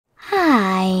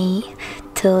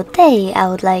Today I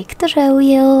would like to show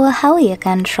you how you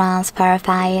can transfer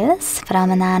files from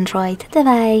an Android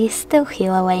device to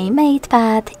Huawei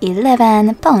MatePad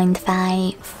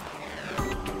 11.5.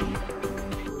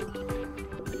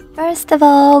 First of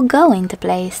all, go into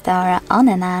Play Store on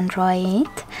an Android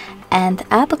and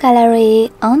App Gallery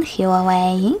on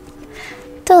Huawei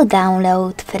to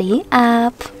download free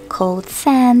app called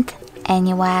Send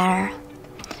Anywhere.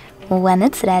 When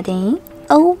it's ready,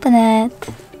 open it.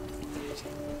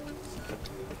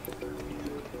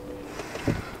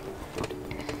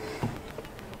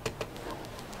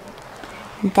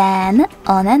 Then,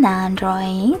 on an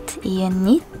Android, you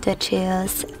need to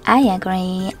choose I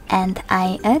agree and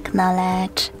I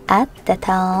acknowledge at the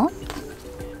top.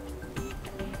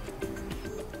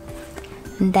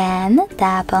 Then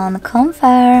tap on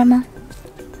Confirm,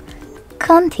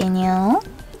 Continue,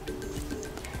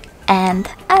 and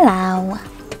Allow.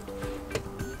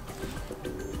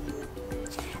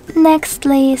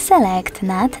 Nextly, select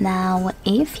Not Now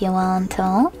if you want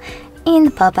to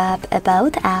in pop-up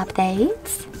About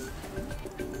Updates,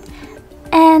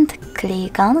 and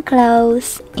click on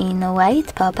Close in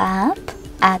Wait pop-up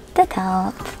at the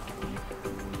top.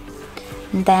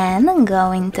 Then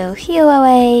go into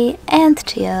Huawei and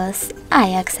choose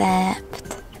I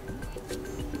accept.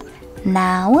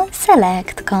 Now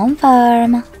select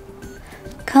Confirm,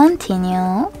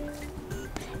 Continue,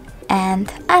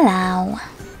 and Allow.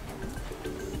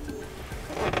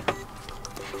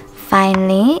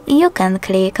 Finally, you can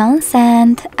click on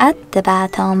Send at the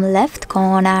bottom left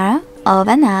corner of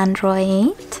an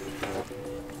Android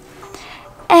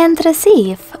and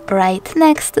Receive right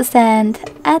next to Send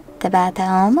at the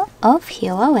bottom of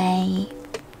Huawei.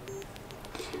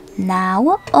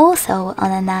 Now, also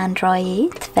on an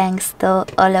Android, thanks to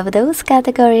all of those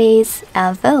categories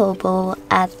available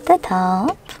at the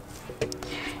top,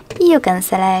 you can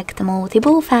select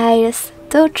multiple files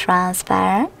to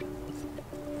transfer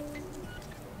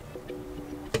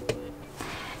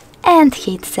and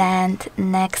hit Send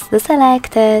next to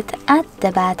Selected at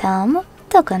the bottom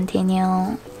to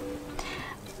continue.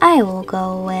 I will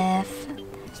go with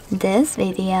this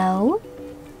video,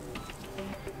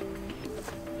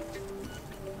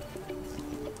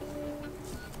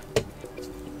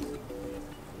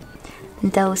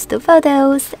 those two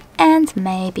photos, and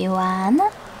maybe one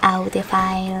audio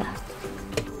file.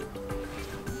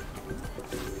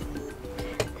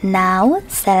 Now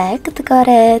select Got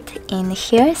It in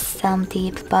Here's Some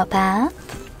Tip pop-up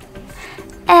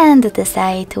and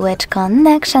decide which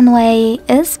connection way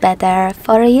is better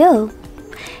for you.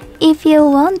 If you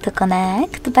want to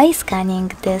connect by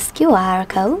scanning this QR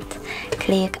code,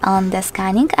 click on the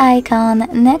scanning icon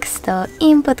next to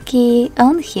Input key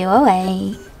on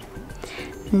Huawei.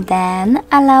 Then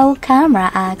allow camera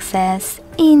access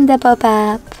in the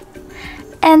pop-up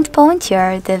and point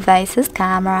your device's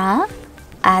camera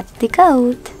at the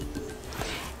code.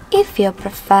 If you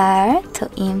prefer to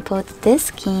input this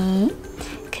key,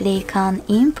 click on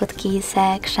Input Key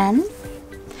section,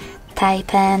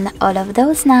 type in all of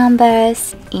those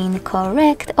numbers in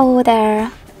correct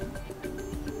order,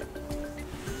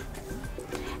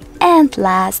 and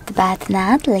last but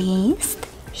not least,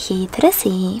 hit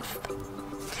Receive.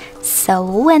 So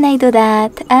when I do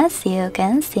that, as you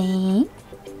can see,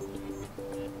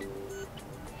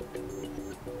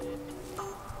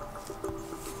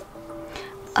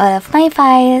 all of my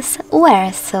files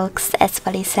were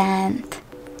successfully sent.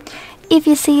 If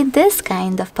you see this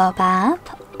kind of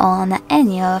pop-up on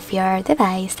any of your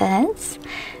devices,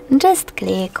 just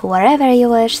click wherever you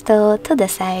wish to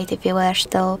decide if you wish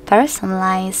to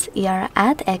personalize your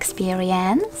ad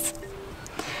experience.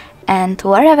 And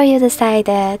wherever you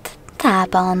decided,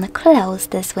 tap on Close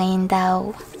this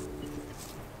window.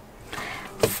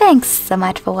 Thanks so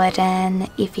much for watching.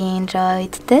 If you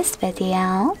enjoyed this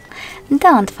video,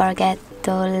 don't forget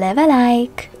to leave a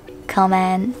like,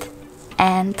 comment,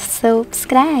 and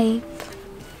subscribe.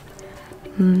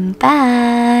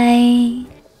 Bye!